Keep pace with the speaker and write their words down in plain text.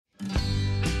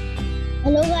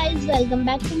Hello guys, welcome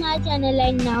back to my channel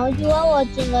and now you are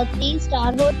watching a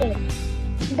 3-star hotel.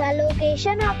 The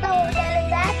location of the hotel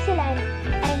is excellent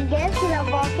and guests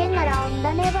love walking around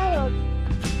the neighborhood.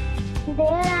 There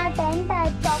are 10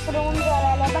 types of rooms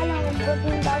available on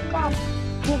booking.com.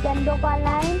 You can book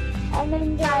online and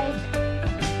enjoy it.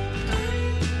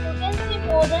 You can see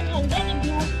more than 100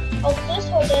 reviews of this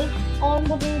hotel on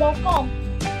booking.com.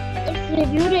 Its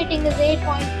review rating is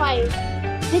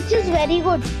 8.5, which is very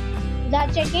good. The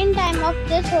check-in time of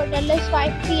this hotel is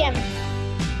 5 p.m.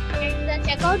 and the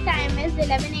check-out time is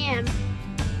 11 a.m.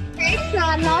 Pets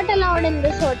are not allowed in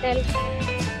this hotel.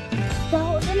 The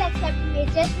hotel accepts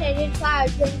major credit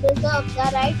cards and reserves the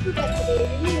right to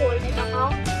temporarily hold an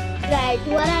amount prior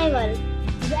to arrival.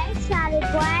 Guests are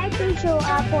required to show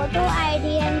a photo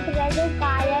ID and credit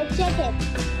card at check-in.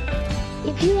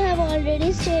 If you have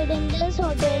already stayed in this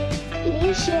hotel,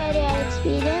 please share your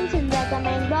experience in the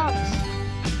comment box.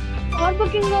 For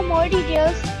booking or more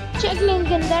details, check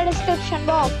link in the description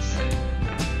box.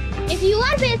 If you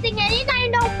are facing any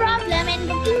kind of problem in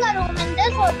booking a room in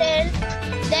this hotel,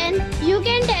 then you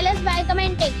can tell us by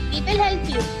commenting. We will help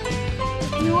you.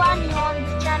 If you are new on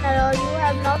this channel or you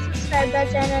have not subscribed our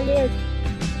channel yet,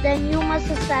 then you must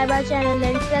subscribe our channel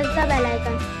and press the bell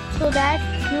icon so that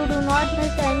you do not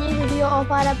miss any video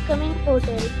of our upcoming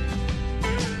hotel.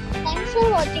 Thanks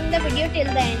for watching the video till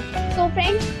the end. So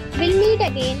friends, we'll meet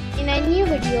again in a new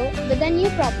video with a new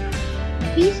property.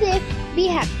 Be safe, be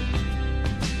happy.